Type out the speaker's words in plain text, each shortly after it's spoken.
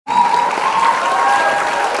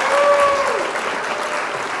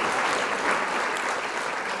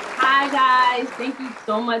Thank you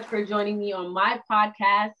so much for joining me on my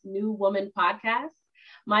podcast, New Woman Podcast.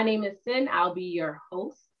 My name is Sin. I'll be your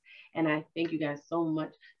host. And I thank you guys so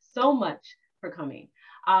much for coming.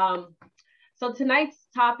 So tonight's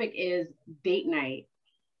topic is date night.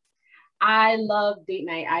 I love date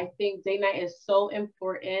night. I think date night is so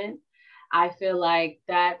important. I feel like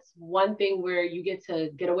that's one thing where you get to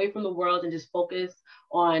get away from the world and just focus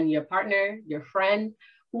on your partner, your friend,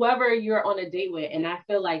 whoever you're on a date with. And I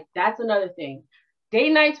feel like that's another thing.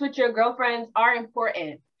 Date nights with your girlfriends are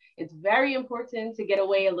important. It's very important to get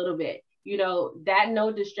away a little bit. You know, that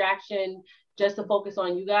no distraction just to focus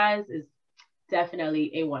on you guys is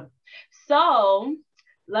definitely A1. So,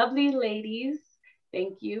 lovely ladies,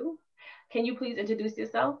 thank you. Can you please introduce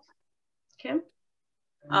yourself, Kim?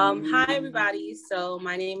 Hi, everybody. So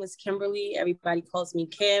my name is Kimberly. Everybody calls me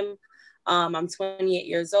Kim. I'm 28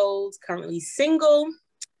 years old, currently single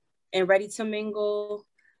and ready to mingle.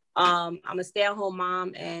 I'm a stay-at-home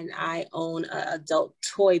mom and I own an adult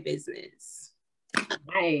toy business.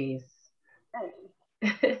 Nice.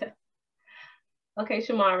 Okay,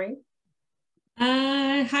 Shamari.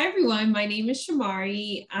 Hi, everyone. My name is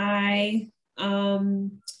Shamari. I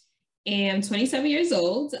am 27 years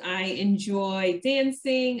old. I enjoy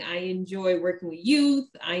dancing. I enjoy working with youth.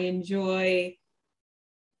 I enjoy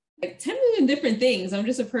like 10 million different things. I'm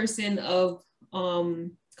just a person of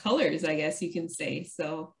colors, I guess you can say.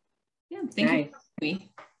 So yeah, thank you for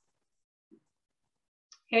me.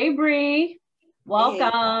 Hey, Bree.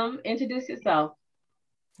 Welcome. Hey. Introduce yourself.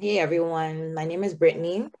 Hey, everyone. My name is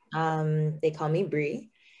Brittany. They call me Bree,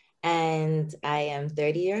 and I am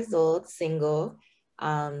 30 years old, single.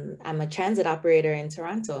 I'm a transit operator in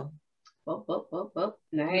Toronto. Whoa.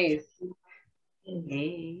 Nice.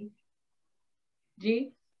 Hey.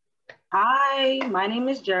 G? Hi, my name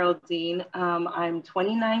is Geraldine. I'm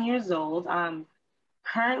 29 years old. I'm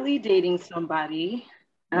currently dating somebody.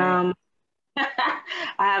 I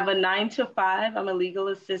have a 9 to 5. I'm a legal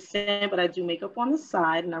assistant, but I do makeup on the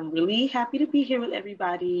side, and I'm really happy to be here with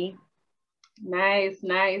everybody. Nice.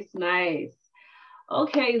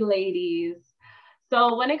 Okay, ladies.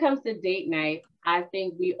 So when it comes to date night, I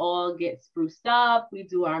think we all get spruced up. We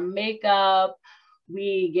do our makeup.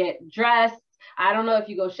 We get dressed. I don't know if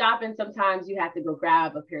you go shopping, sometimes you have to go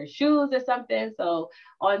grab a pair of shoes or something. So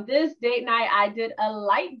on this date night, I did a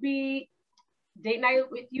light beat date night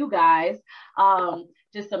with you guys.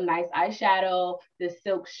 Just some nice eyeshadow, this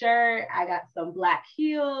silk shirt. I got some black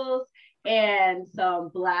heels and some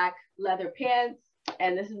black leather pants.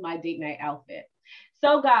 And this is my date night outfit.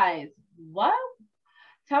 So guys,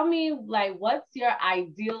 tell me, like, what's your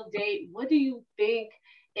ideal date? What do you think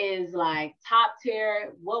is like top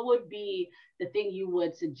tier? What would be the thing you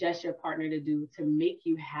would suggest your partner to do to make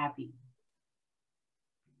you happy?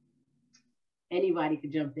 Anybody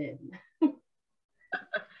could jump in.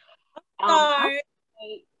 I'm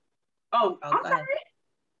sorry.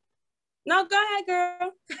 No, go ahead,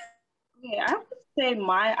 girl. Yeah, I would say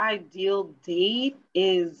my ideal date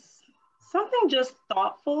is something just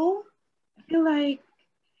thoughtful. I feel like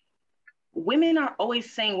women are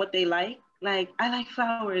always saying what they like. Like, I like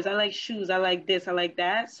flowers, I like shoes, I like this, I like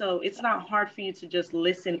that. So it's not hard for you to just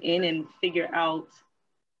listen in and figure out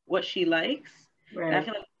what she likes. Right. And I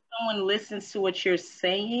feel like if someone listens to what you're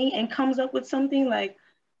saying and comes up with something like,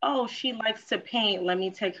 oh, she likes to paint, let me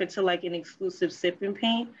take her to like an exclusive sip and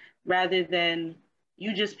paint, rather than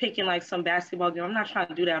you just picking like some basketball game. I'm not trying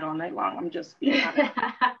to do that all night long. I'm just being honest.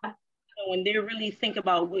 So when they really think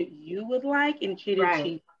about what you would like and cater to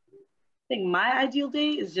you, I think my ideal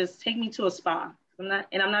date is just take me to a spa. I'm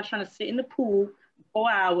not trying to sit in the pool 4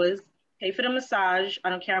 hours, pay for the massage. I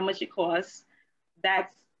don't care how much it costs.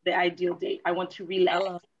 That's the ideal date. I want to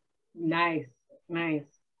relax. Nice.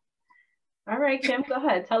 All right, Kim, go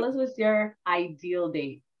ahead. Tell us what's your ideal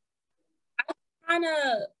date. I kind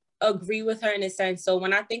of agree with her in a sense. So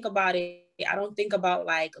when I think about it, I don't think about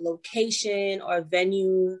like location or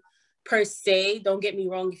venue per se. Don't get me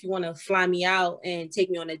wrong. If you want to fly me out and take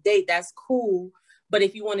me on a date, that's cool. But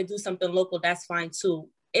if you want to do something local, that's fine too.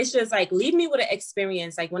 It's just like, leave me with an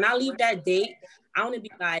experience. Like when I leave that date, I want to be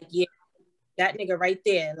like, yeah, that nigga right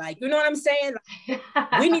there. Like, you know what I'm saying?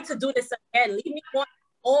 Like, we need to do this again. Leave me one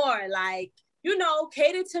more. Like, you know,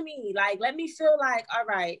 cater to me. Like, let me feel like, all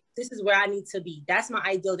right, this is where I need to be. That's my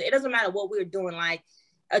ideal date. It doesn't matter what we're doing. Like,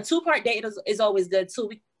 a 2-part date is always good too.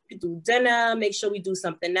 We could do dinner, make sure we do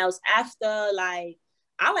something else after. Like,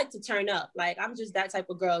 I like to turn up. Like, I'm just that type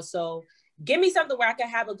of girl. So give me something where I can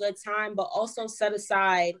have a good time, but also set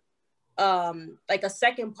aside like a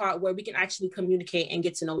second part where we can actually communicate and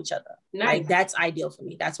get to know each other. Nice. Like, that's ideal for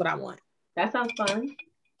me. That's what I want. That sounds fun.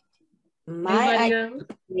 My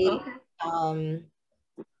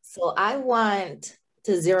So I want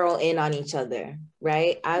to zero in on each other,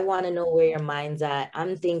 right? I want to know where your mind's at.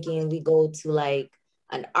 I'm thinking we go to like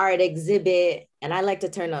an art exhibit, and I like to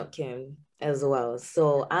turn up, Kim, as well.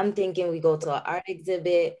 So I'm thinking we go to an art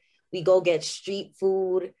exhibit, we go get street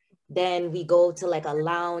food, then we go to like a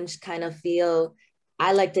lounge kind of feel.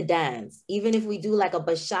 I like to dance. Even if we do like a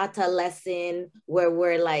bachata lesson where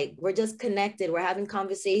we're just connected, we're having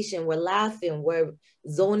conversation, we're laughing, we're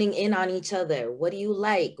zoning in on each other. What do you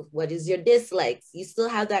like? What is your dislikes? You still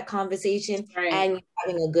have that conversation, Right. and you're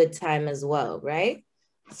having a good time as well, right?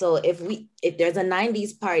 So if there's a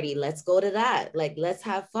 90s party, let's go to that. Like, let's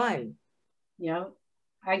have fun. Yeah,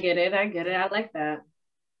 I get it. I like that.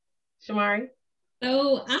 Shamari?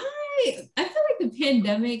 So I feel like the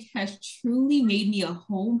pandemic has truly made me a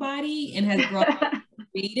homebody and has brought out the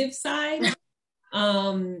creative side.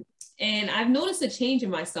 And I've noticed a change in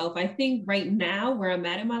myself. I think right now where I'm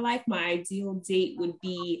at in my life, my ideal date would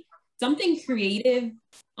be something creative,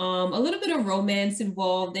 a little bit of romance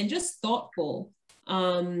involved, and just thoughtful.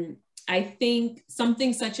 I think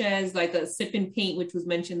something such as like a sip and paint, which was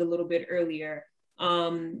mentioned a little bit earlier,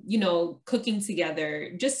 cooking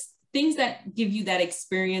together, just things that give you that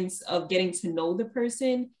experience of getting to know the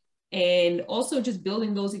person, and also just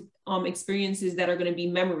building those experiences that are going to be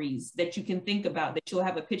memories that you can think about, that you'll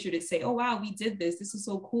have a picture to say, oh, wow, we did this. This is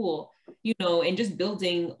so cool, and just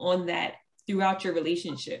building on that throughout your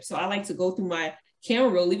relationship. So I like to go through my camera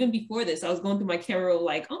roll. Even before this, I was going through my camera roll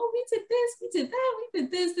like, oh, we did this, we did that, we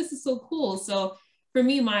did this. This is so cool. So for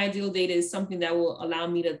me, my ideal date is something that will allow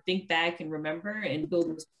me to think back and remember and build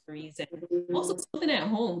those memories, and also something at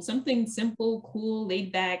home, something simple, cool,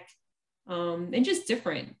 laid back, and just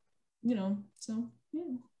different, so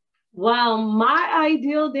yeah. Well, my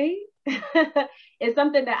ideal date is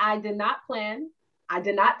something that I did not plan. I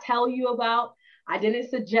did not tell you about. I didn't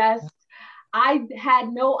suggest. I had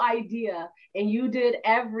no idea, and you did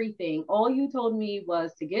everything. All you told me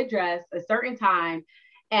was to get dressed a certain time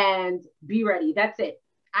and be ready. That's it.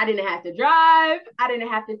 I didn't have to drive. I didn't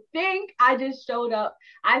have to think. I just showed up.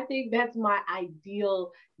 I think that's my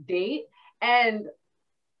ideal date. And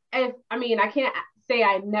I can't say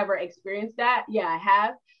I never experienced that. Yeah, I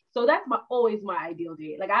have. So that's always my ideal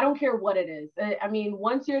date. Like, I don't care what it is.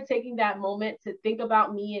 Once you're taking that moment to think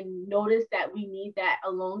about me and notice that we need that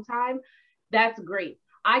alone time, that's great.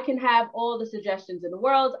 I can have all the suggestions in the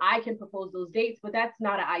world. I can propose those dates, but that's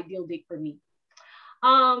not an ideal date for me.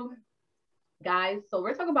 Guys, so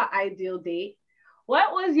we're talking about ideal date.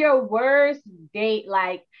 What was your worst date?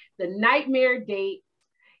 Like the nightmare date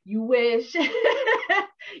you wish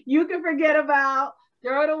you could forget about,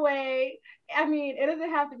 throw it away. It doesn't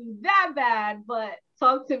have to be that bad, but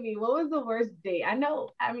talk to me. What was the worst date? I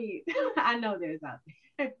know there's out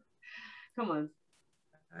there. Come on.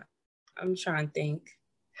 I'm trying to think.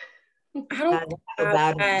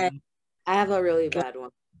 I have a really bad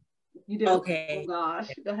one. You do? Okay. Oh gosh,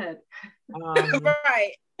 go ahead.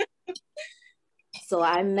 Right. So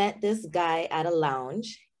I met this guy at a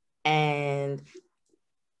lounge, and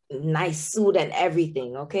nice suit and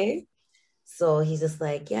everything, okay? So he's just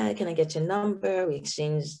like, yeah, can I get your number? We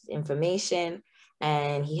exchanged information,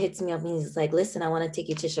 and he hits me up and he's like, listen, I want to take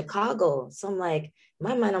you to Chicago. So I'm like, in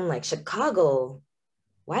my mind, I'm like, Chicago?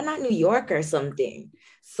 Why not New York or something?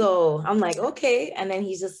 So I'm like, okay. And then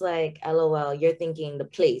he's just like, LOL, you're thinking the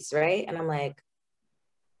place, right? And I'm like,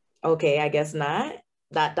 okay, I guess not. ...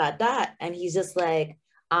 And he's just like,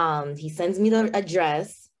 he sends me the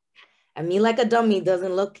address, and me like a dummy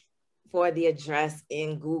doesn't look for the address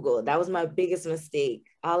in Google. That was my biggest mistake.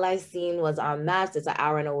 All I seen was on maps, it's an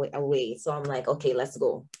hour away. So I'm like, okay, let's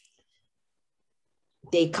go.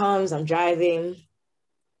 Day comes, I'm driving.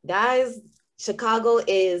 Guys, Chicago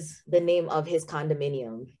is the name of his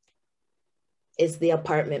condominium. It's the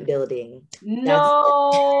apartment building.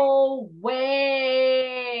 No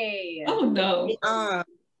way. Oh no.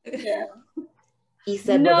 Yeah. He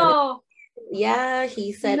said, no.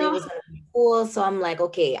 He said it was gonna be cool. So I'm like,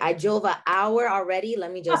 okay, I drove an hour already.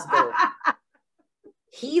 Let me just go.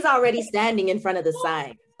 He's already standing in front of the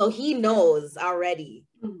sign. So he knows already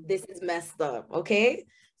this is messed up. Okay.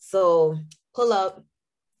 So pull up.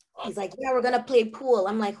 He's like, yeah, we're gonna play pool.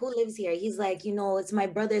 I'm like, who lives here? He's like, it's my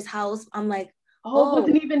brother's house. I'm like, oh, it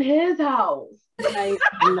wasn't even his house. Like,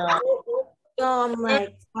 no. So I'm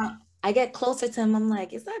like, I get closer to him. I'm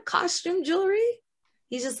like, is that costume jewelry?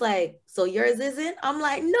 He's just like, so yours isn't? I'm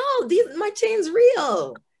like, no, my chain's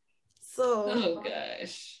real. So. Oh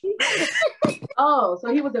gosh. Oh,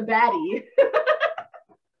 so he was a baddie.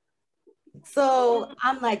 So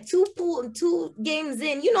I'm like, two games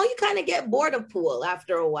in, you know, you kind of get bored of pool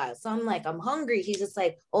after a while. So I'm like, I'm hungry. He's just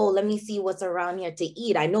like, oh, let me see what's around here to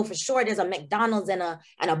eat. I know for sure there's a McDonald's and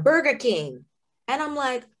a Burger King. And I'm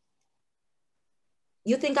like,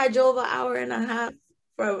 you think I drove an hour and a half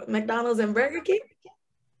for McDonald's and Burger King?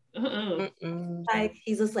 Like,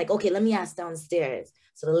 he's just like, okay, let me ask downstairs.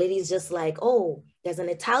 So the lady's just like, oh, there's an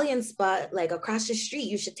Italian spot like across the street.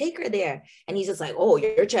 You should take her there. And he's just like, oh,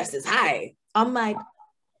 your chest is high. I'm like,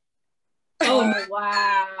 oh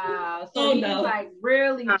wow. So he's like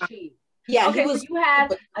really cheap. Yeah. Okay, so you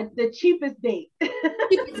had the cheapest date.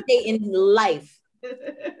 Cheapest date in life.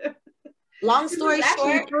 Long story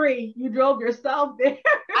short, free. You drove yourself there.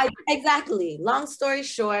 Exactly. Long story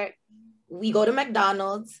short, we go to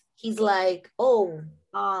McDonald's. He's like, oh,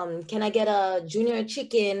 can I get a junior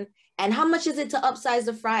chicken? And how much is it to upsize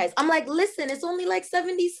the fries? I'm like, listen, it's only like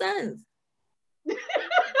 70 cents. Do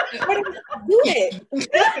it.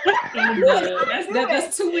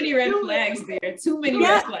 That's too many red flags there. Too many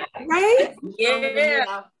red flags. Right?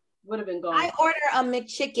 Yeah. Would have been gone. I order a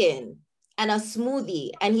McChicken and a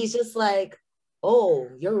smoothie. And he's just like, oh,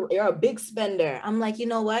 you're a big spender. I'm like, you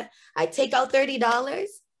know what? I take out $30.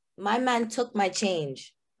 My man took my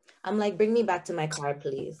change. I'm like, bring me back to my car,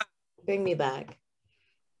 please. Bring me back.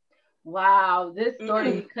 Wow, this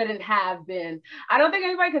story couldn't have been. I don't think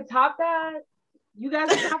anybody could top that. You guys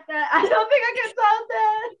can top that. I don't think I can top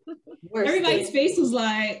that. Everybody's face was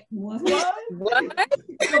like, what?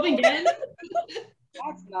 Come again?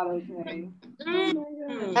 That's not okay.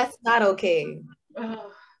 That's not okay. All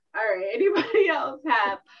right. Anybody else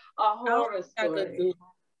have a horror story?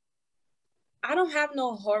 I don't have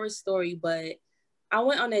no horror story, but I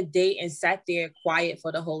went on a date and sat there quiet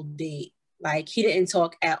for the whole date. Like, he didn't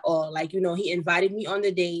talk at all. Like, you know, he invited me on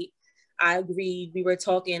the date. I agreed. We were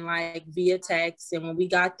talking like via text. And when we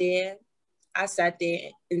got there, I sat there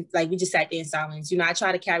and like, we just sat there in silence. You know, I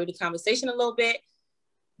tried to carry the conversation a little bit.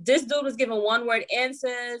 This dude was giving one-word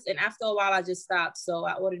answers. And after a while, I just stopped. So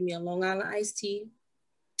I ordered me a Long Island iced tea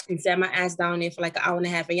and sat my ass down there for like an hour and a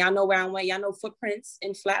half. And y'all know where I went. Y'all know Footprints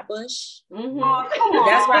in Flatbush. That's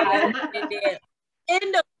where I went there.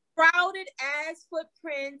 In the crowded ass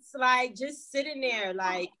Footprints, like just sitting there,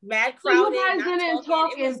 like mad crowded. So you guys didn't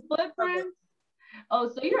talk in Footprints? Oh,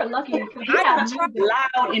 so you're lucky because I talk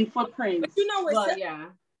loud in Footprints. But you know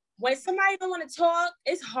when somebody don't want to talk,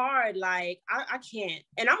 it's hard. Like I can't.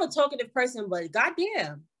 And I'm a talkative person, but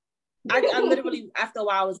goddamn, I literally after a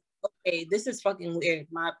while I was like, okay, this is fucking weird.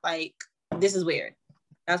 This is weird.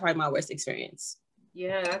 That's probably my worst experience.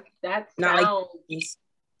 Yeah, that sounds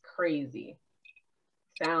crazy.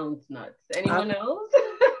 Sounds nuts. Anyone else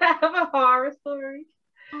have a horror story?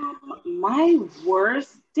 My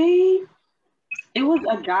worst date, it was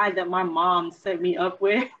a guy that my mom set me up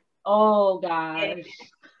with. Oh gosh.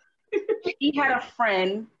 He had a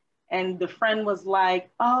friend, and the friend was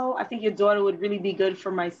like, oh, I think your daughter would really be good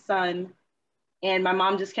for my son. And my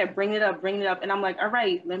mom just kept bringing it up. And I'm like, all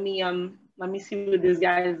right, let me see what this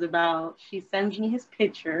guy is about. She sends me his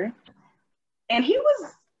picture, and he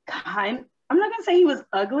was I'm not gonna say he was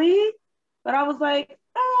ugly, but I was like,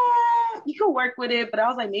 you can work with it. But I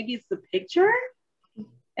was like, maybe it's the picture.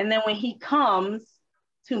 And then when he comes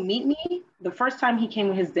to meet me, the first time he came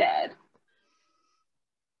with his dad.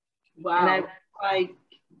 Wow. And I was like,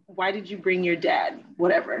 why did you bring your dad?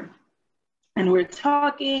 Whatever. And we're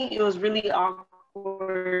talking. It was really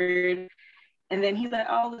awkward. And then he's like,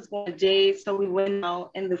 oh, let's go on a date. So we went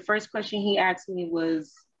out. And the first question he asked me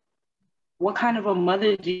was, what kind of a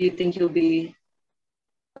mother do you think you'll be?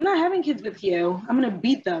 I'm not having kids with you. I'm going to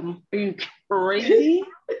beat them. Are you crazy?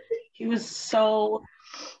 He was so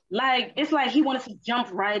like, it's like he wanted to jump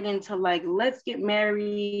right into like, let's get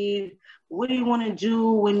married. What do you want to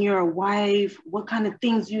do when you're a wife? What kind of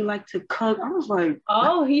things you like to cook? I was like,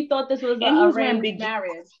 oh, he thought this was an arranged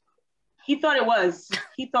marriage. He thought it was.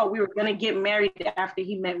 He thought we were going to get married after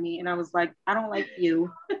he met me. And I was like, I don't like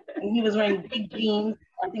you. And he was wearing big jeans.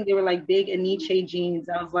 I think they were like big Aniche jeans.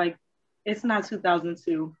 I was like, it's not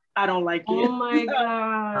 2002. I don't like you. Oh my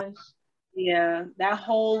gosh. Yeah, that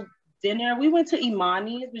whole dinner. We went to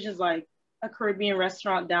Imani's, which is like a Caribbean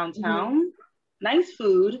restaurant downtown. Nice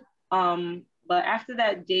food. But after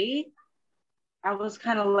that date, I was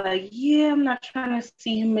kind of like, yeah, I'm not trying to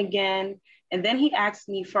see him again. And then he asked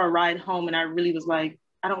me for a ride home, and I really was like,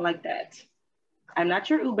 I don't like that. I'm not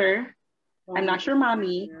your Uber. I'm not your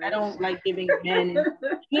mommy. I don't like giving men.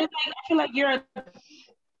 I feel like you're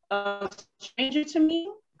a stranger to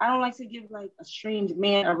me. I don't like to give like a strange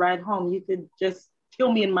man a ride home. You could just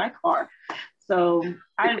kill me in my car. So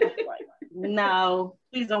I was like, no.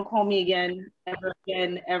 Please don't call me again, ever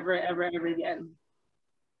again, ever again.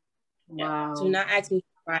 Wow. Do not ask me.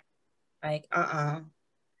 Like,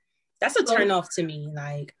 that's a turn off to me.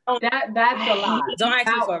 Like, that's a lot. Don't ask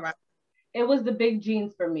me for a ride. It was the big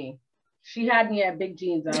jeans for me. She had me at big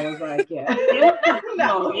jeans. I was like, yeah.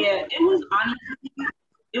 No, yeah, it was honestly.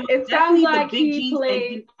 It sounds like he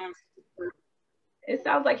plays. It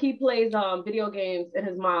sounds like he plays video games in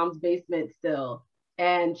his mom's basement still,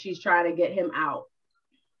 and she's trying to get him out.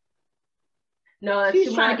 No,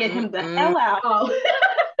 she's trying to get him the hell out. Oh.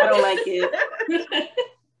 I don't like it.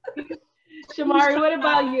 Shamari, what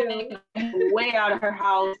about you? Way out of her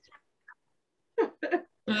house.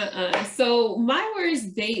 So my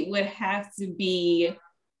worst date would have to be,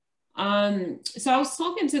 so I was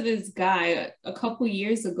talking to this guy a couple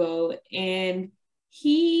years ago, and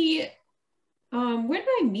he, where did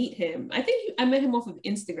I meet him? I think I met him off of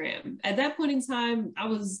Instagram. At that point in time, I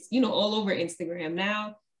was, all over Instagram.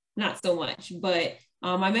 Now, not so much, but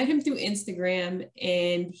I met him through Instagram,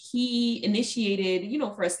 and he initiated,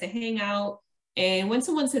 for us to hang out. And when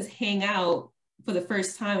someone says hang out for the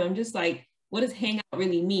first time, I'm just like, what does hang out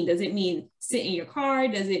really mean? Does it mean sit in your car?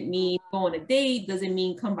 Does it mean go on a date? Does it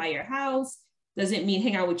mean come by your house? Does it mean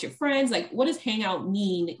hang out with your friends? Like, what does hang out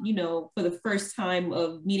mean, for the first time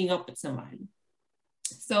of meeting up with somebody?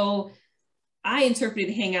 So I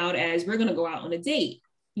interpreted hang out as we're going to go out on a date,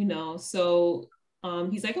 So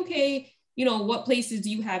he's like, okay, what places do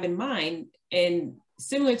you have in mind? And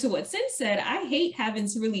similar to what Sin said, I hate having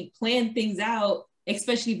to really plan things out,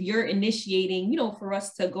 especially if you're initiating, for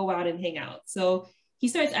us to go out and hang out. So he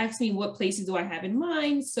starts asking me, what places do I have in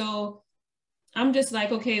mind? So I'm just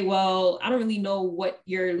like, okay, well, I don't really know what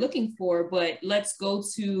you're looking for, but let's go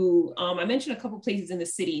to, I mentioned a couple places in the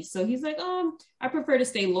city. So he's like, I prefer to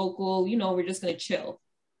stay local. We're just going to chill.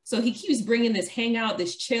 So he keeps bringing this hangout,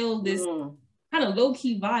 this chill, this kind of low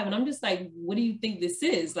key vibe. And I'm just like, what do you think this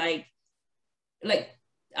is? Like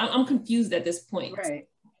I'm confused at this point. Right.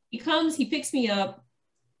 He comes, he picks me up.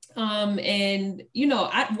 And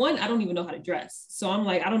I don't even know how to dress. So I'm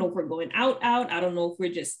like, I don't know if we're going out. I don't know if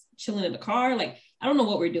we're just chilling in the car. Like, I don't know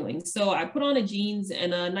what we're doing. So I put on a jeans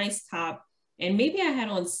and a nice top, and maybe I had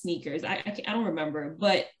on sneakers. I don't remember.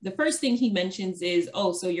 But the first thing he mentions is,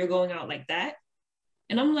 oh, so you're going out like that?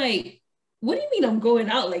 And I'm like, what do you mean I'm going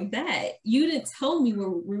out like that? You didn't tell me where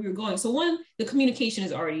we were going. So one, the communication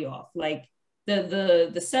is already off. Like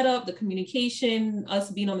the setup, the communication,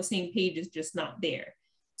 us being on the same page is just not there.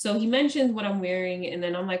 So he mentions what I'm wearing, and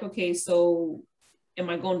then I'm like, okay, so am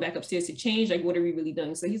I going back upstairs to change? Like, what are we really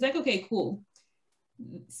doing? So he's like, okay, cool.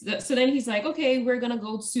 So then he's like, okay, we're gonna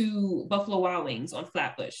go to Buffalo Wild Wings on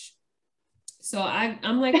Flatbush. So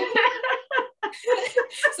I'm like, okay.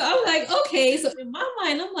 So I'm like, okay. So in my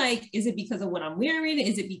mind, I'm like, is it because of what I'm wearing?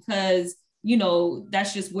 Is it because,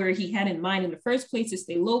 that's just where he had in mind in the first place to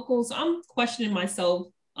stay local? So I'm questioning myself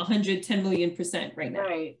 110 million% right now.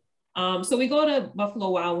 Right. So we go to Buffalo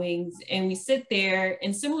Wild Wings and we sit there,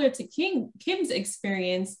 and similar to Kim's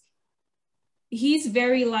experience, he's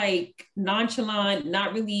very like nonchalant,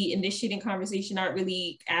 not really initiating conversation, not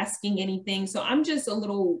really asking anything. So I'm just a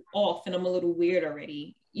little off and I'm a little weird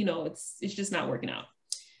already. It's just not working out.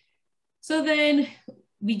 So then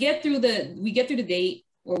we get through the date,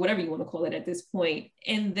 or whatever you want to call it at this point.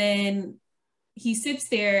 And then he sits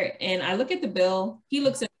there and I look at the bill, he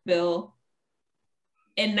looks at the bill.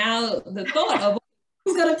 And now the thought of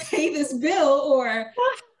who's gonna pay this bill, or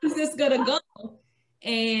who's this gonna go?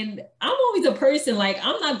 And I'm always a person, like,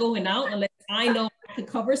 I'm not going out unless I know I can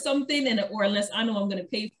cover something, or unless I know I'm gonna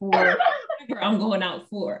pay for whatever I'm going out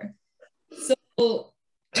for. So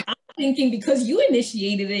I'm thinking, because you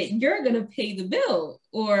initiated it, you're gonna pay the bill.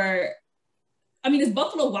 Or, I mean, it's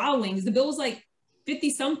Buffalo Wild Wings. The bill was like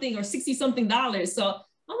 $50 something or $60 something. So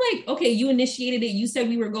I'm like, okay, you initiated it. You said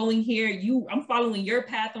we were going here. I'm following your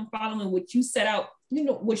path. I'm following what you set out,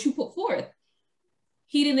 what you put forth.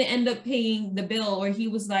 He didn't end up paying the bill, or he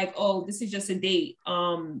was like, oh, this is just a date.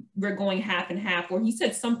 We're going half and half, or he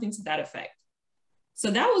said something to that effect. So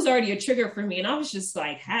that was already a trigger for me. And I was just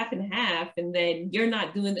like, half and half. And then you're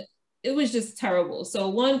not doing that. It was just terrible. So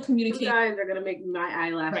one, communication. You guys are going to make my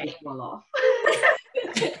eyelashes fall off.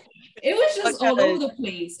 It was just all over the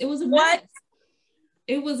place. It was a mess.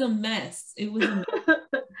 It was a mess.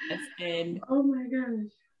 And oh my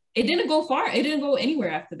gosh. It didn't go far. It didn't go anywhere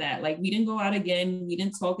after that. Like, we didn't go out again. We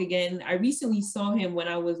didn't talk again. I recently saw him when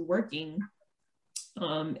I was working.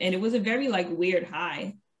 And it was a very like weird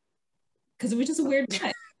high, because it was just a weird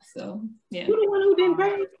vibe. So yeah. You're the one who didn't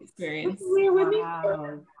pay. Experience. Weird with me.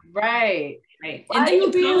 Right. Why and then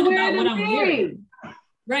you comment weird about what I'm me? wearing.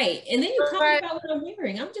 Right. And then you comment about what I'm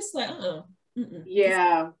wearing. I'm just like,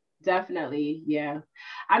 Yeah, definitely. Yeah.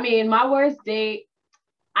 I mean, my worst date,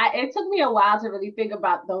 it took me a while to really think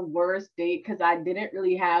about the worst date because I didn't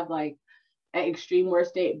really have like an extreme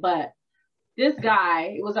worst date. But this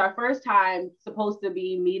guy, it was our first time supposed to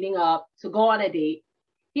be meeting up to go on a date.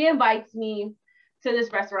 He invites me to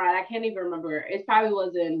this restaurant. I can't even remember. It probably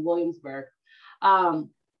was in Williamsburg.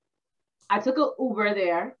 I took an Uber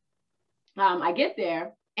there. I get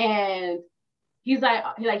there and he's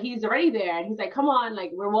already there. And he's like, come on,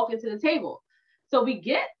 like we're walking to the table. So we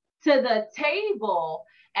get to the table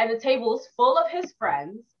and the table is full of his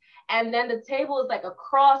friends. And then the table is like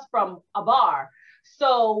across from a bar.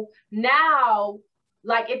 So now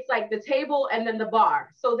like, it's like the table and then the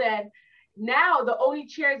bar. So then now the only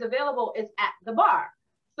chairs available is at the bar.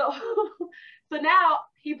 So, so now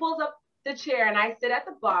he pulls up the chair and I sit at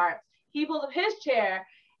the bar. He pulls up his chair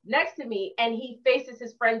next to me and he faces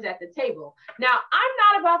his friends at the table. Now,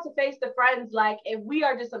 I'm not about to face the friends like if we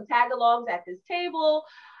are just some tag-alongs at this table,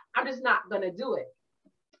 I'm just not gonna do it.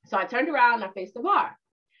 So I turned around and I faced the bar.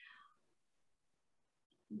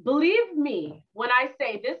 Believe me when I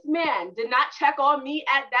say this man did not check on me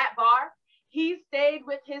at that bar. He stayed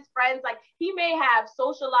with his friends. Like he may have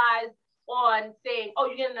socialized on saying, oh,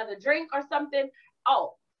 you get another drink or something.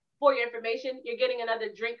 Oh, for your information, you're getting another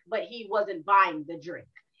drink, but he wasn't buying the drink.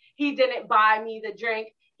 He didn't buy me the drink.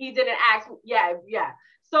 He didn't ask me. Yeah.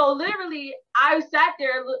 So literally I sat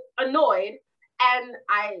there annoyed and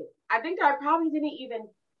I think I probably didn't even,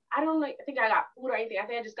 I don't know, I think I got food or anything. I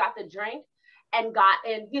think I just got the drink and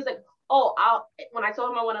he's like, oh, when I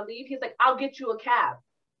told him I want to leave, he's like, I'll get you a cab.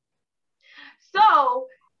 So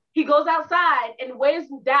he goes outside and waves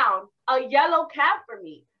down a yellow cab for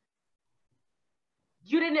me.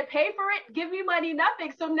 You didn't pay for it, give me money,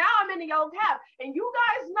 nothing. So now I'm in a yellow cab. And you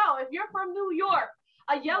guys know, if you're from New York,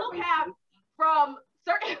 a yellow cab from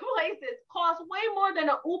certain places costs way more than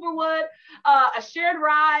an Uber would, a shared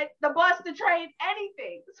ride, the bus, the train,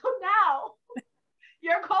 anything. So now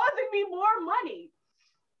you're causing me more money.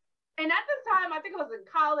 And at this time, I think I was in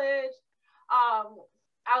college. I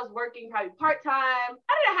was working probably part-time.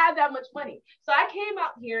 I didn't have that much money. So I came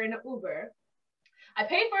out here in an Uber. I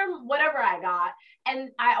paid for whatever I got.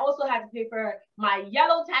 And I also had to pay for my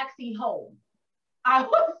yellow taxi home. I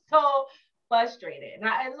was so frustrated. And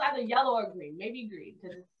it was either yellow or green, maybe green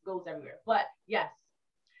because it goes everywhere. But yes,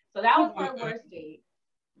 so that was my worst date.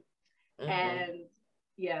 And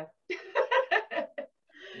yeah.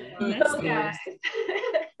 So guys,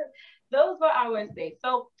 those were our worst dates.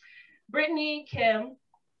 So Brittany, Kim,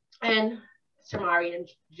 and Shamari and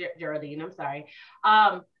Geraldine, I'm sorry.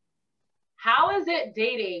 How is it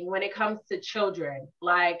dating when it comes to children?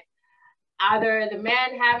 Like either the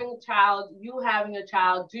man having a child, you having a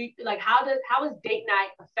child, how is date night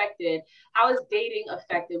affected? How is dating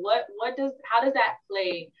affected? How does that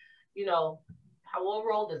play, what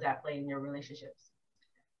role does that play in your relationships?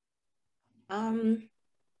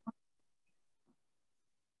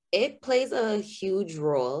 It plays a huge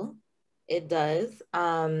role. It does.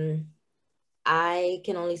 I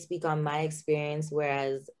can only speak on my experience,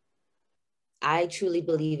 whereas I truly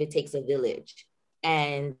believe it takes a village.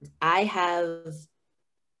 And I have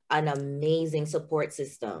an amazing support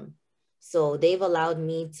system. So they've allowed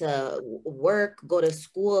me to work, go to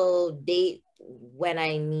school, date when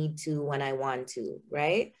I need to, when I want to,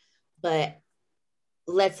 right? But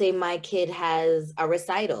let's say my kid has a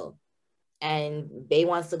recital and Bae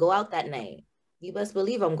wants to go out that night. You best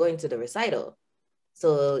believe I'm going to the recital.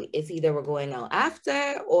 So it's either we're going out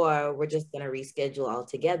after or we're just going to reschedule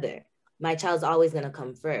altogether. My child's always going to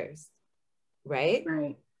come first, right?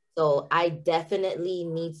 Right. So I definitely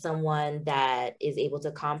need someone that is able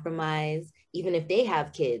to compromise, even if they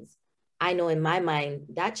have kids. I know in my mind,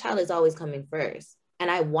 that child is always coming first.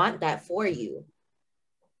 And I want that for you.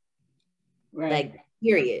 Right. Like,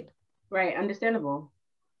 period. Right. Understandable.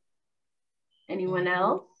 Anyone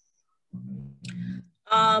else?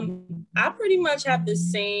 I pretty much have the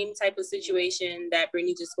same type of situation that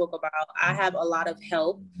Brittany just spoke about. I have a lot of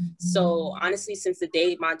help. So honestly, since the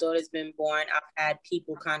day my daughter's been born, I've had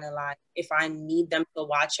people kind of like, if I need them to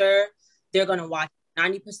watch her, they're going to watch.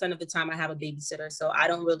 90% of the time I have a babysitter. So I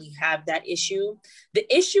don't really have that issue. The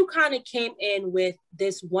issue kind of came in with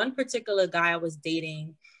this one particular guy I was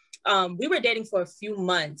dating. We were dating for a few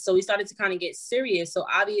months. So we started to kind of get serious. So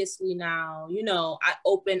obviously now, I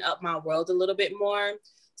open up my world a little bit more.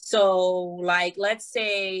 So like, let's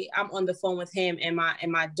say I'm on the phone with him and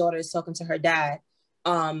my daughter is talking to her dad.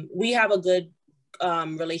 We have a good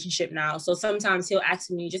relationship now. So sometimes he'll ask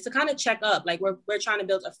me just to kind of check up, like we're trying to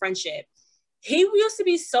build a friendship. He used to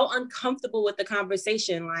be so uncomfortable with the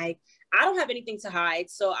conversation. Like, I don't have anything to hide.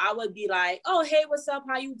 So I would be like, oh, hey, what's up?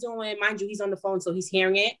 How you doing? Mind you, he's on the phone, so he's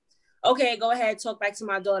hearing it. Okay, go ahead, talk back to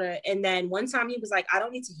my daughter. And then one time he was like, I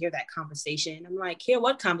don't need to hear that conversation. I'm like, hear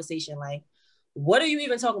what conversation? Like, what are you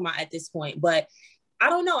even talking about at this point? But I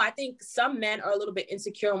don't know. I think some men are a little bit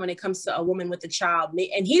insecure when it comes to a woman with a child.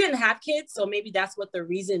 And he didn't have kids, so maybe that's what the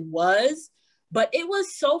reason was. But it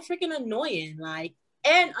was so freaking annoying. Like,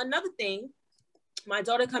 and another thing, my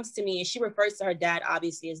daughter comes to me and she refers to her dad,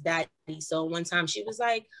 obviously, as daddy. So one time she was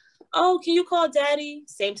like, oh, can you call daddy?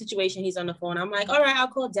 Same situation. He's on the phone. I'm like, all right, I'll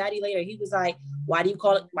call daddy later. He was like, why do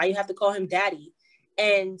you have to call him daddy?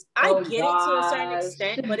 And I get it to a certain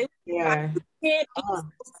extent, but it can't be so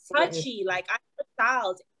touchy. Like, I'm a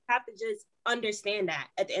child. You have to just understand that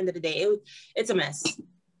at the end of the day. It's a mess.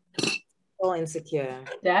 So insecure.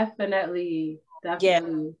 Definitely. Yeah.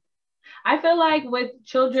 I feel like with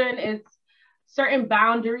children, it's certain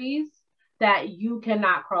boundaries that you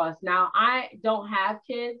cannot cross. Now, I don't have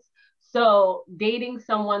kids, so dating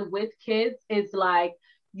someone with kids is like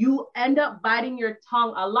you end up biting your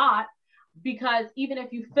tongue a lot, because even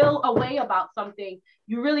if you feel a way about something,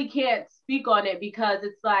 you really can't speak on it, because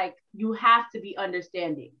it's like you have to be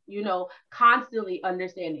understanding, constantly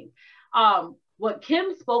understanding. What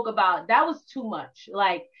Kim spoke about, that was too much.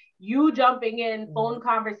 Like, you jumping in phone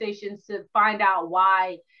conversations to find out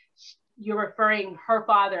why you're referring her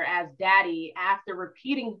father as daddy after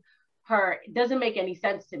repeating her, it doesn't make any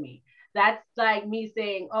sense to me. That's like me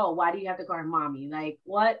saying, oh, why do you have to call her mommy? Like,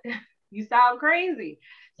 what? You sound crazy.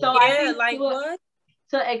 So I think like what?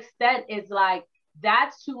 To extent is like,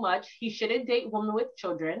 that's too much. He shouldn't date women with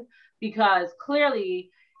children, because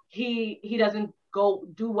clearly he doesn't go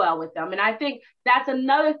do well with them. And I think that's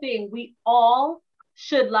another thing we all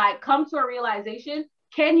should like come to a realization.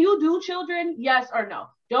 Can you do children? Yes or no?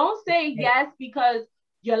 Don't say yes because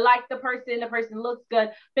you like the person looks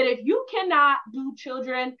good. But if you cannot do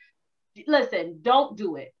children, listen, don't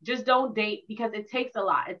do it. Just don't date, because it takes a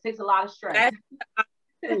lot. It takes a lot of stress.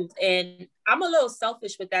 And I'm a little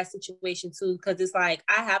selfish with that situation too, because it's like,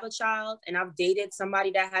 I have a child and I've dated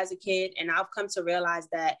somebody that has a kid, and I've come to realize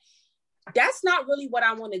that that's not really what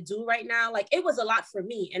I want to do right now. Like, it was a lot for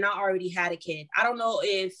me, and I already had a kid. I don't know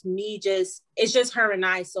if it's just her and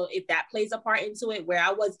I. So if that plays a part into it, where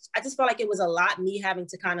I just felt like it was a lot, me having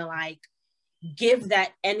to kind of like give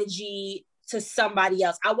that energy to somebody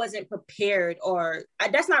else. I wasn't prepared, or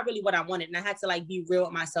that's not really what I wanted. And I had to like be real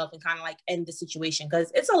with myself and kind of like end the situation,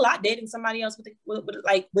 because it's a lot dating somebody else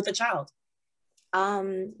with a child.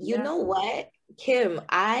 You know what, Kim,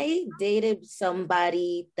 I dated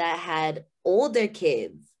somebody that had older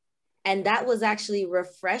kids, and that was actually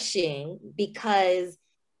refreshing, because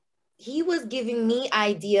he was giving me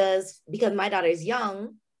ideas, because my daughter's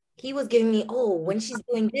young. He was giving me, oh, when she's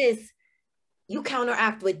doing this, you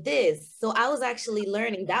counteract with this. So I was actually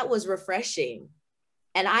learning. That was refreshing.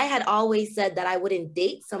 And I had always said that I wouldn't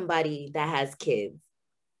date somebody that has kids,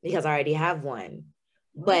 because I already have one.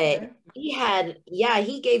 But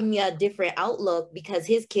he gave me a different outlook, because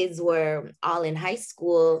his kids were all in high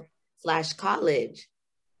school / college.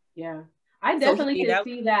 Yeah, I definitely can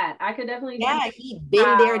see that. I could definitely see he'd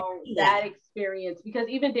been there that experience, because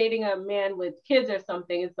even dating a man with kids or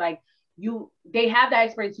something, it's like they have that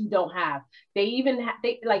experience you don't have. They even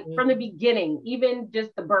from the beginning, even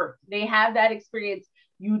just the birth, they have that experience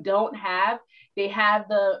you don't have. They have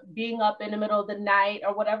the being up in the middle of the night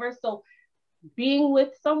or whatever. So being with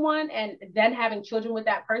someone and then having children with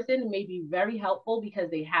that person may be very helpful,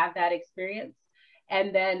 because they have that experience.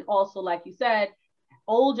 And then also, like you said,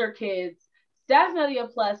 older kids, definitely a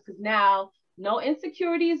plus, because now no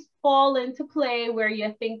insecurities fall into play where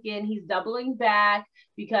you're thinking he's doubling back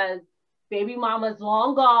because baby mama's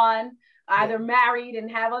long gone, either married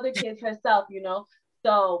and have other kids herself,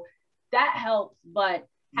 So that helps. But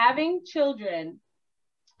having children,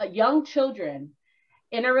 young children,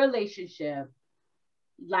 in a relationship,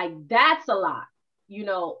 like, that's a lot,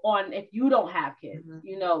 on if you don't have kids,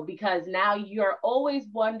 because now you're always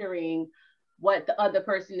wondering what the other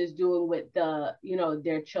person is doing with the,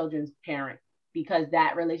 their children's parent, because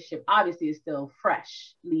that relationship obviously is still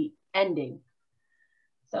freshly ending.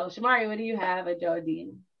 So Shamari, what do you have at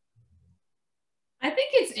Jardine? I think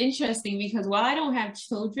it's interesting, because while I don't have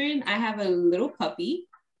children, I have a little puppy.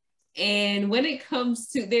 And when it comes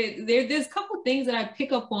to there's a couple things that I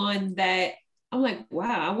pick up on that I'm like,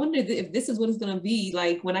 wow, I wonder if this is what it's going to be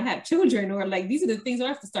like when I have children, or like, these are the things I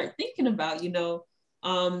have to start thinking about,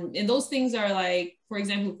 and those things are like, for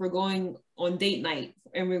example, if we're going on date night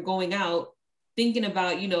and we're going out, thinking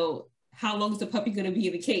about, how long is the puppy going to be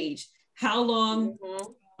in the cage? How long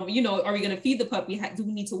you know, are we going to feed the puppy? Do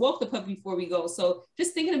we need to walk the puppy before we go? So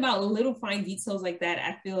just thinking about little fine details like that,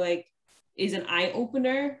 I feel like is an eye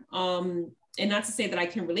opener. And not to say that I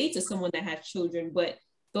can relate to someone that has children, but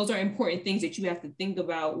those are important things that you have to think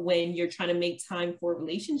about when you're trying to make time for a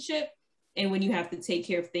relationship and when you have to take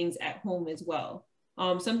care of things at home as well.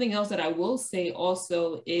 Something else that I will say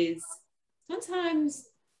also is sometimes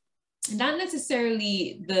not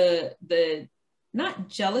necessarily the not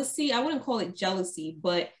jealousy, I wouldn't call it jealousy,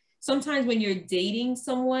 but sometimes when you're dating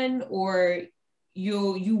someone or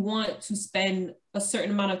you want to spend a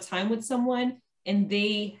certain amount of time with someone and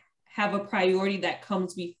they have a priority that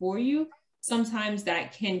comes before you, sometimes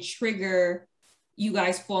that can trigger you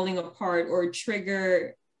guys falling apart or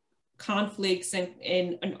trigger conflicts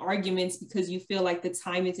and arguments because you feel like the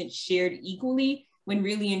time isn't shared equally, when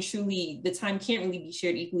really and truly the time can't really be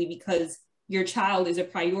shared equally because your child is a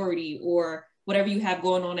priority, or whatever you have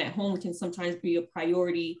going on at home can sometimes be a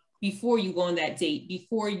priority before you go on that date,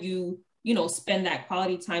 before you know, spend that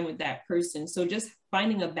quality time with that person. So just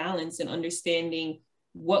finding a balance and understanding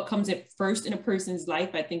what comes at first in a person's life,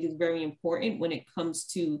 I think is very important when it comes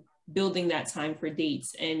to building that time for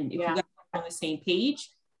dates. And if you guys are on the same page,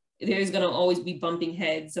 there's going to always be bumping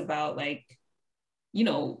heads about, like, you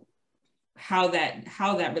know, how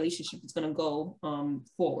that relationship is going to go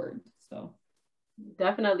forward. So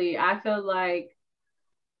definitely, I feel like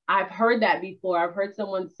I've heard that before. I've heard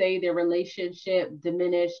someone say their relationship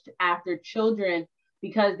diminished after children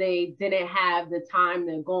because they didn't have the time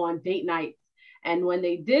to go on date nights. And when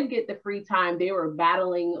they did get the free time, they were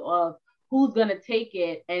battling of who's going to take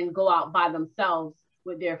it and go out by themselves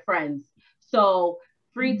with their friends. So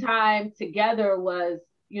free time together was,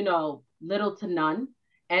 you know, little to none.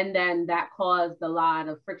 And then that caused a lot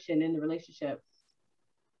of friction in the relationship.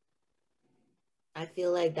 I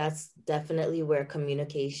feel like that's definitely where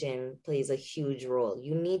communication plays a huge role.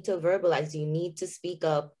 You need to verbalize, you need to speak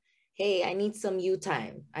up. Hey, I need some you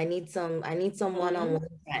time. I need some one-on-one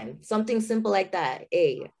time. Something simple like that.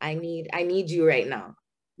 Hey, I need you right now.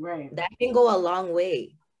 Right. That can go a long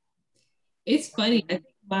way. It's funny. I think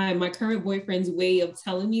my current boyfriend's way of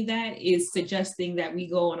telling me that is suggesting that we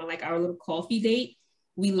go on like our little coffee date.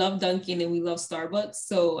 We love Dunkin' and we love Starbucks.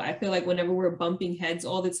 So I feel like whenever we're bumping heads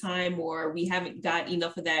all the time, or we haven't got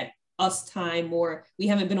enough of that us time, or we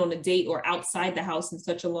haven't been on a date or outside the house in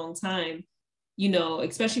such a long time, you know,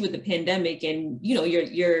 especially with the pandemic and, you know,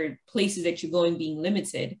 your places that you're going being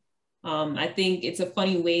limited. I think it's a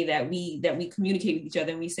funny way that we communicate with each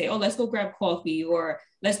other, and we say, oh, let's go grab coffee, or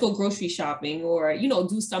let's go grocery shopping, or, you know,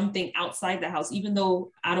 do something outside the house, even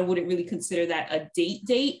though wouldn't really consider that a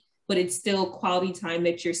date, but it's still quality time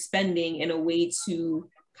that you're spending in a way to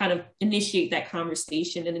kind of initiate that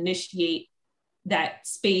conversation and initiate that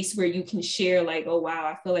space where you can share, like, oh, wow,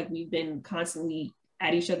 I feel like we've been constantly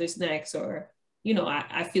at each other's necks, or, you know,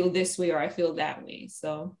 I feel this way or I feel that way.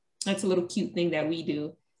 So that's a little cute thing that we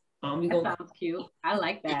do. That sounds cute. I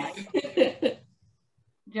like that.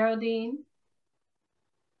 Geraldine?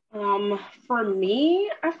 For me,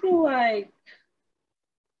 I feel like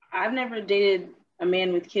I've never dated a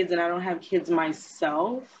man with kids and I don't have kids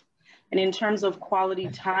myself. And in terms of quality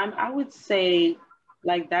time, I would say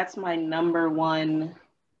like that's my number one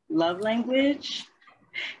love language.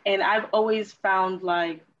 And I've always found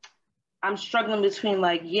like I'm struggling between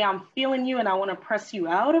like, yeah, I'm feeling you and I want to press you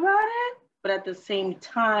out about it. But at the same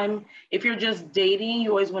time, if you're just dating, you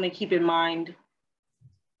always want to keep in mind,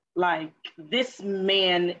 like, this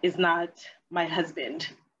man is not my husband.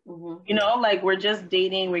 Mm-hmm. You know, like, we're just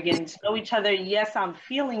dating, we're getting to know each other. Yes, I'm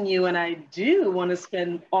feeling you, and I do want to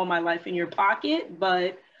spend all my life in your pocket.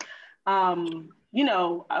 But, you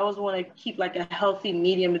know, I always want to keep like a healthy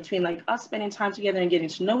medium between like us spending time together and getting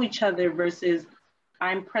to know each other versus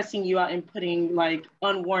I'm pressing you out and putting like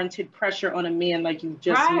unwarranted pressure on a man like you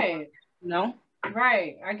just right. No?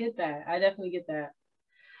 Right. I get that. I definitely get that.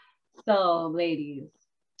 So, ladies,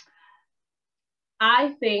 I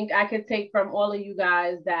think I could take from all of you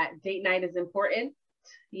guys that date night is important.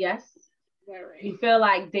 Yes. Very. You feel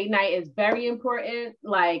like date night is very important?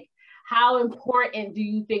 Like, how important do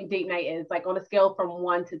you think date night is? Like, on a scale from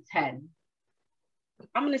 1 to 10?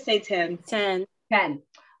 I'm going to say 10. 10. 10.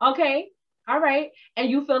 Okay. All right.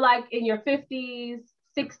 And you feel like in your 50s,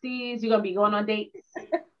 60s, you're going to be going on dates?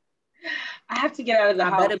 I have to get out of the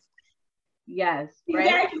house. Yes,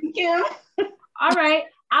 right? Exactly. All right.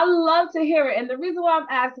 I love to hear it. And the reason why I'm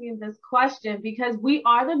asking this question, because we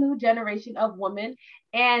are the new generation of women.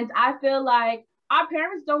 And I feel like our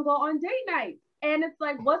parents don't go on date nights. And it's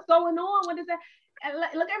like, what's going on? What is that? And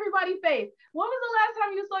look everybody's face. When was the last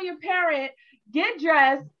time you saw your parent get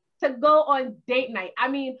dressed, to go on date night. I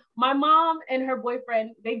mean, my mom and her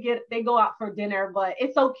boyfriend, they go out for dinner, but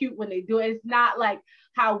it's so cute when they do it. It's not like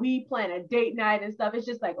how we plan a date night and stuff. It's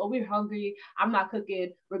just like, oh, we're hungry. I'm not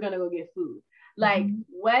cooking. We're going to go get food. Like,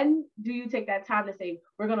 when do you take that time to say,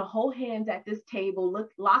 we're going to hold hands at this table,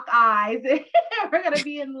 lock eyes, and we're going to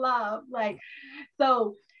be in love? Like,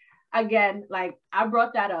 so again, like, I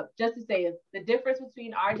brought that up just to say the difference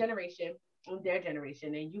between our generation and their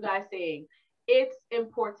generation, and you guys saying it's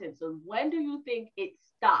important. So when do you think it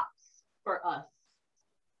stops for us?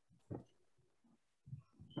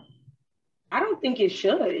 I don't think it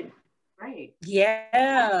should. Right.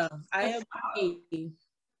 Yeah, I agree.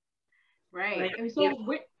 Right. And so,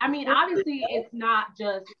 I mean, obviously, it's not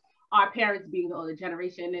just our parents being the older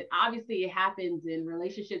generation. Obviously, it happens in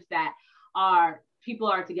relationships that people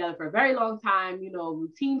are together for a very long time, you know,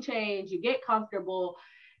 routine change, you get comfortable.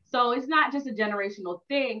 So it's not just a generational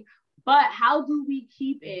thing, but how do we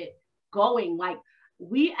keep it going? Like,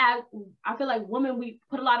 I feel like women, we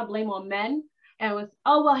put a lot of blame on men, and it was,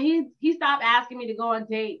 oh, well, he stopped asking me to go on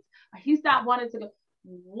dates. He stopped wanting to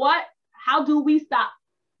go. How do we stop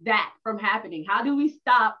that from happening? How do we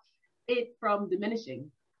stop it from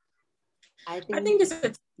diminishing? I think it's a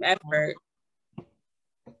team effort.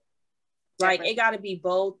 Like, it got to be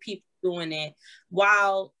both people doing it.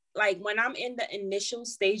 While, like, when I'm in the initial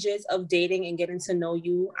stages of dating and getting to know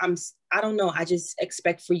you, I don't know, I just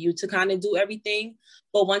expect for you to kind of do everything.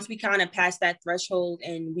 But once we kind of pass that threshold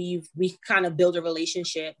and we kind of build a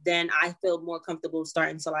relationship, then I feel more comfortable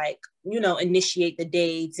starting to, like, you know, initiate the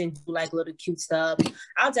dates and do like little cute stuff.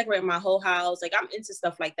 I'll decorate my whole house. Like, I'm into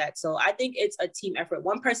stuff like that. So I think it's a team effort.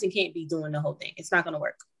 One person can't be doing the whole thing. It's not going to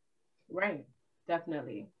work. Right.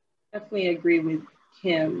 Definitely Agree with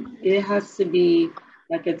him. It has to be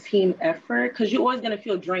like a team effort, because you're always going to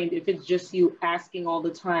feel drained if it's just you asking all the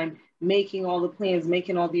time, making all the plans,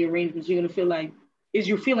 making all the arrangements. You're going to feel like, is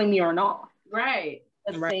you feeling me or not? Right.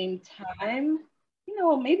 At the same time, you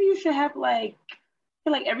know, maybe you should have like, I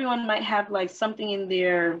feel like everyone might have like something in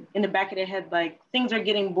the back of their head, like, things are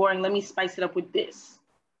getting boring, let me spice it up with this.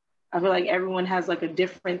 I feel like everyone has like a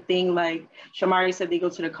different thing. Like Shamari said, they go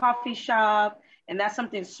to the coffee shop, and that's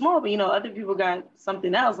something small, but, you know, other people got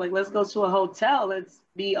something else. Like, let's go to a hotel. Let's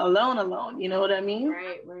be alone. You know what I mean?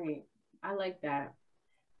 Right. I like that.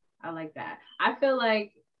 I feel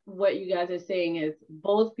like what you guys are saying is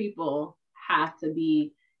both people have to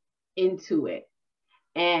be into it.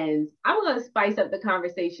 And I'm going to spice up the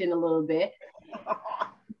conversation a little bit.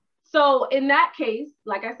 So in that case,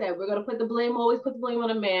 like I said, we're going to always put the blame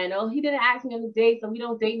on a man. Oh, he didn't ask me on the date, so we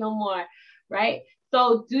don't date no more, right?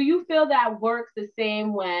 So do you feel that works the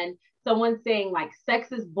same when someone's saying like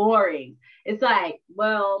sex is boring? It's like,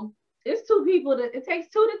 well, it's two people it takes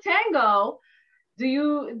two to tango. Do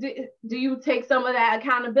you take some of that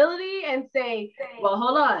accountability and say, well,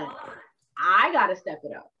 hold on, I got to step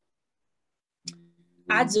it up?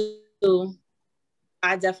 I do.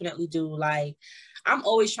 I definitely do. Like, I'm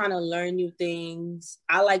always trying to learn new things.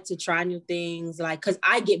 I like to try new things, like, because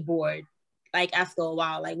I get bored. Like, after a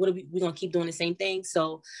while, like, what are we gonna keep doing the same thing?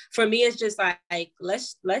 So for me, it's just like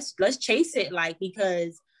let's chase it, like,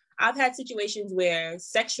 because I've had situations where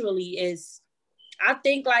sexually I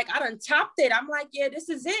think like I done topped it. I'm like, yeah, this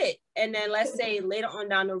is it. And then let's say later on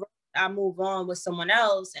down the road, I move on with someone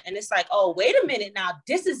else, and it's like, oh, wait a minute, now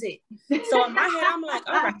this is it. So in my head, I'm like,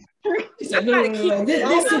 all right, this is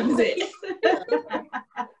it.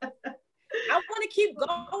 I want to keep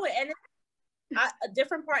going, and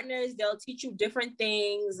different partners, they'll teach you different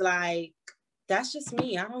things. Like, that's just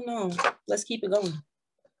me. I don't know. Let's keep it going.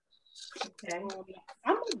 Okay.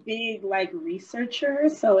 I'm a big like researcher.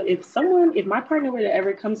 So if my partner were to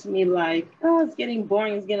ever come to me like, oh, it's getting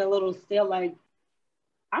boring, it's getting a little stale, like,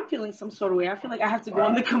 I'm feeling some sort of way. I feel like I have to go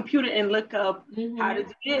on the computer and look up how to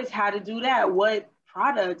do this, how to do that, what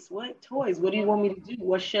products, what toys, what do you want me to do?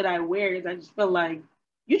 What should I wear? I just feel like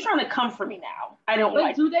you're trying to come for me now. I don't but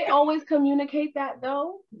like do they always communicate that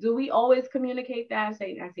though? Do we always communicate that? I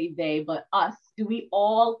say they, but us. Do we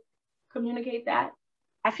all communicate that?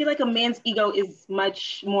 I feel like a man's ego is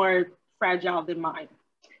much more fragile than mine.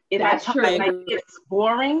 If That's I true. like it's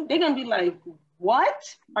boring, they're gonna be like, what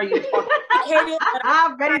are you talking about?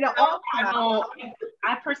 I'm ready to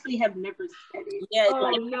I personally have never said it. Yeah. Oh,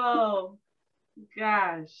 like, no.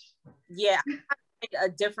 Gosh. Yeah, a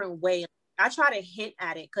different way. I try to hint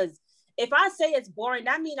at it, because if I say it's boring,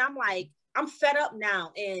 that means I'm like, I'm fed up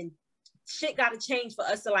now and shit got to change for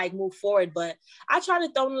us to like move forward. But I try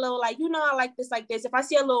to throw in a little like, you know, I like this, like this. If I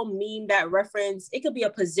see a little meme that reference, it could be a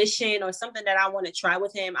position or something that I want to try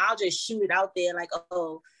with him, I'll just shoot it out there like,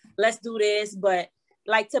 oh, let's do this. But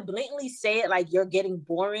like to blatantly say it like you're getting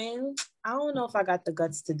boring. I don't know if I got the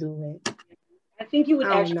guts to do it. I think you would I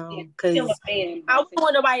don't actually know, kill because a man. I don't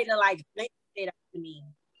want nobody to like say that to me.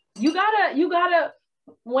 You gotta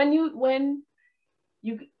when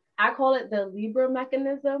you I call it the Libra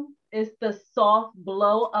mechanism. It's the soft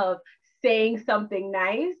blow of saying something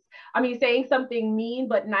nice. I mean, saying something mean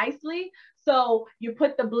but nicely. So you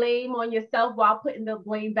put the blame on yourself while putting the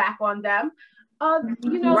blame back on them.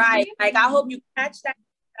 You know, Right. Like I hope you catch that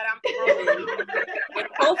I'm having. And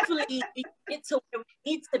hopefully we get to where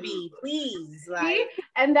we need to be, please. Like, see?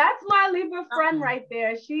 And that's my Libra friend right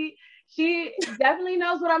there. She definitely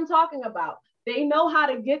knows what I'm talking about. They know how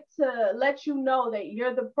to get to let you know that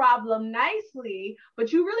you're the problem nicely,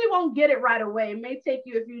 but you really won't get it right away. It may take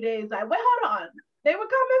you a few days. Like, wait, hold on. They were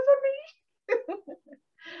coming for me.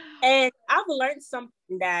 and I've learned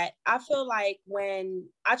something that I feel like when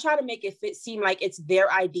I try to make it seem like it's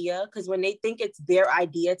their idea, because when they think it's their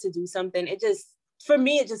idea to do something, for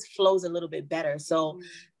me, it just flows a little bit better. So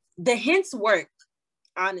the hints work,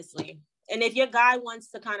 honestly. And if your guy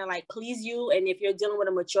wants to kind of like please you, and if you're dealing with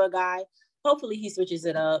a mature guy, hopefully he switches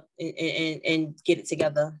it up and get it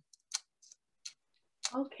together.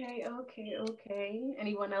 Okay.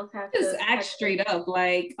 Anyone else have just act straight up,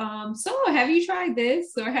 like, so have you tried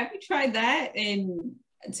this or have you tried that? And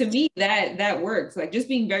to me, that works. Like just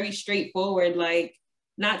being very straightforward, like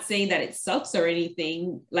not saying that it sucks or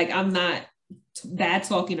anything. Like I'm not bad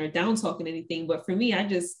talking or down talking anything, but for me, I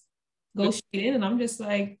just go straight in and I'm just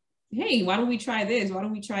like, hey, why don't we try this? Why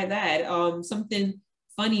don't we try that? Something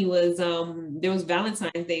funny was there was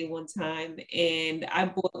Valentine's Day one time and I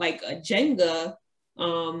bought like a Jenga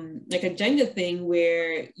thing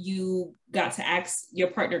where you got to ask your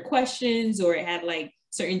partner questions, or it had like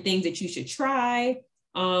certain things that you should try.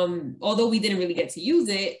 Although we didn't really get to use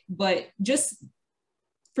it, but just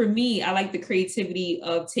for me, I like the creativity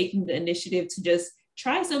of taking the initiative to just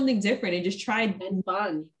try something different and just try and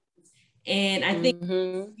fun. And I think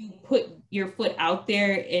you put your foot out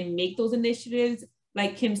there and make those initiatives,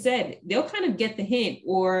 like Kim said, they'll kind of get the hint,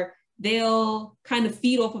 or they'll kind of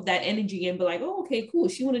feed off of that energy and be like, oh, okay, cool.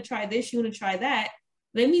 She want to try this. She want to try that.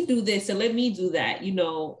 Let me do this and let me do that. You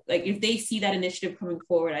know, like if they see that initiative coming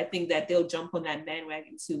forward, I think that they'll jump on that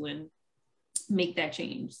bandwagon too and make that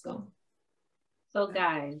change. So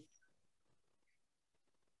guys,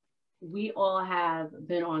 we all have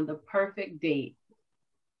been on the perfect date,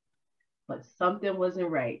 but something wasn't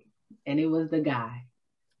right, and it was the guy.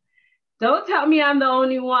 Don't tell me I'm the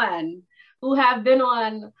only one who have been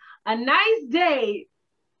on a nice date.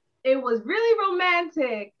 It was really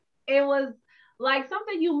romantic. It was like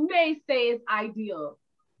something you may say is ideal,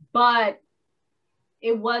 but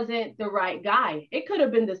it wasn't the right guy. It could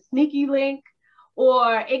have been the sneaky link,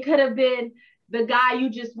 or it could have been the guy you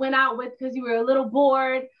just went out with because you were a little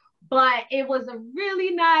bored, but it was a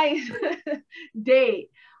really nice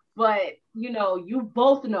date. But you know, you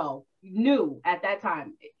both knew at that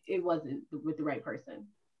time it wasn't with the right person.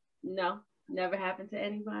 No, never happened to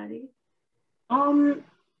anybody.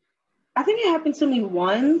 I think it happened to me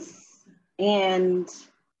once, and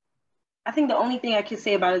I think the only thing I can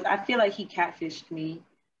say about it is I feel like he catfished me.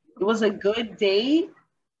 It was a good date,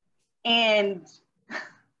 and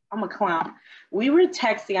I'm a clown. We were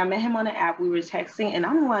texting. I met him on an app. We were texting, and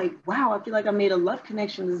I'm like, wow, I feel like I made a love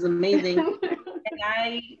connection. This is amazing.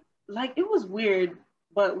 And it was weird.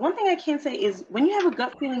 But one thing I can say is when you have a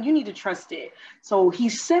gut feeling, you need to trust it. So he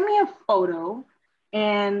sent me a photo,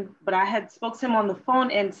 but I had spoke to him on the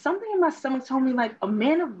phone, and something in my stomach told me like a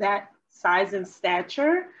man of that size and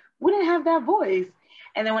stature wouldn't have that voice.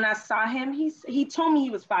 And then when I saw him, he told me he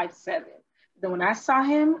was 5'7". Then when I saw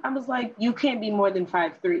him, I was like, you can't be more than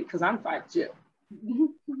 5'3" because I'm 5'2".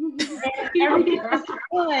 Everything was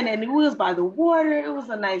fun, and it was by the water. It was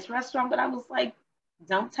a nice restaurant, but I was like,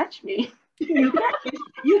 don't touch me. You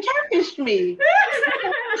catfished me.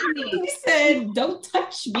 He said, don't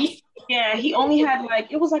touch me. Yeah, he only had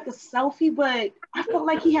it was like a selfie, but I felt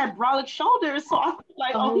like he had brolic shoulders, so I felt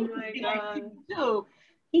like, oh my God.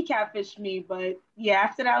 He catfished me, but yeah,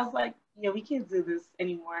 after that I was like, yeah, we can't do this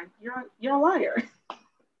anymore. You're a liar.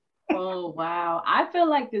 Oh wow. I feel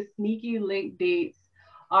like the sneaky link dates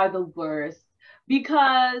are the worst,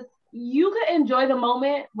 because you could enjoy the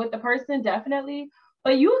moment with the person, definitely,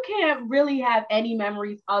 but you can't really have any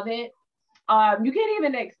memories of it. You can't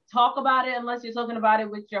even talk about it unless you're talking about it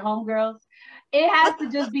with your homegirls. It has to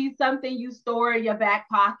just be something you store in your back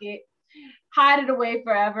pocket, hide it away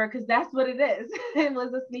forever, because that's what it is. It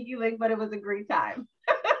was a sneaky link, but it was a great time.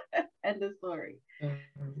 End of story.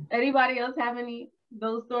 Anybody else have any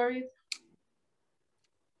those stories?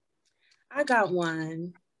 I got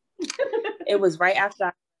one. It was right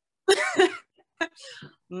after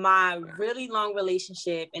my really long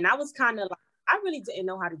relationship. And I was kind of like, I really didn't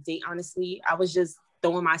know how to date, honestly. I was just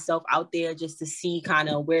throwing myself out there just to see kind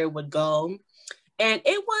of where it would go. And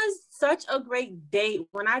it was such a great date.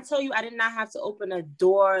 When I tell you I did not have to open a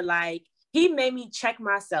door, like he made me check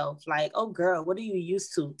myself, like, oh girl, what are you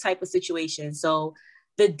used to type of situation. So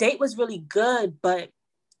the date was really good, but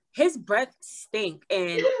his breath stink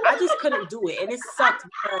and I just couldn't do it. And it sucked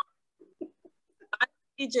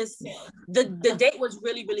because the date was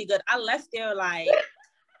really, really good. I left there like,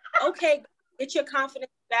 okay, get your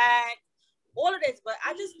confidence back, all of this, but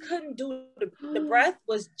I just couldn't do the breath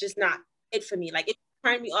was just not it for me. Like it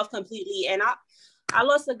turned me off completely, and I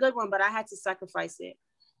lost a good one, but I had to sacrifice it.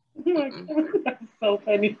 That's so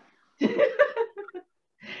funny.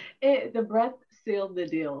 The breath sealed the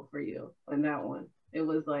deal for you on that one. It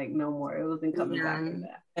was like no more. It wasn't coming back from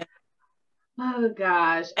that. Oh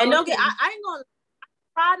gosh. And okay, I ain't gonna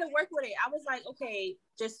try to work with it. I was like, okay,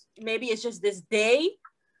 just maybe it's just this day,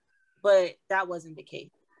 but that wasn't the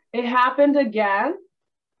case. It happened again.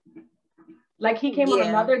 Like he came on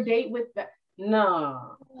another date with that.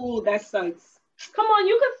 No. Oh, that sucks. Come on,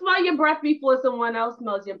 you can smell your breath before someone else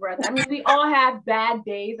smells your breath. I mean, we all have bad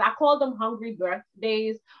days. I call them hungry breath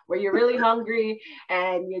days, where you're really hungry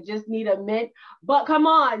and you just need a mint. But come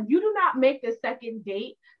on, you do not make the second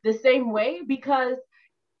date the same way, because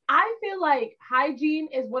I feel like hygiene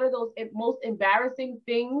is one of those most embarrassing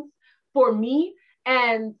things for me.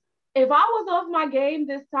 And if I was off my game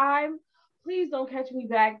this time, please don't catch me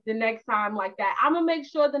back the next time like that. I'm gonna make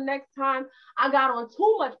sure the next time I got on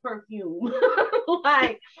too much perfume.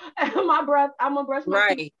 Like my breath, I'm gonna brush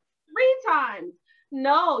my teeth 3 times.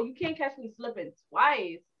 No, you can't catch me slipping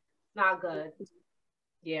twice. Not good.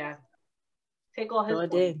 Yeah. Take all his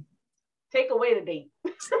points. Take away the date.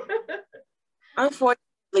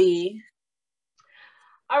 Unfortunately.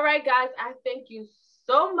 All right, guys. I thank you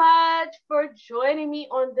so much for joining me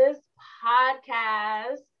on this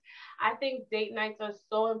podcast. I think date nights are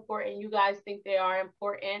so important. You guys think they are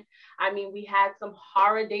important. I mean, we had some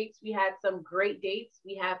horror dates. We had some great dates.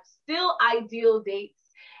 We have still ideal dates.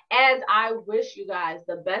 And I wish you guys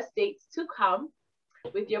the best dates to come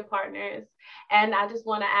with your partners. And I just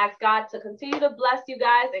want to ask God to continue to bless you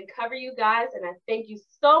guys and cover you guys. And I thank you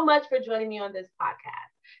so much for joining me on this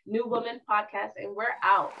podcast, New Woman Podcast, and we're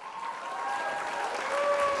out.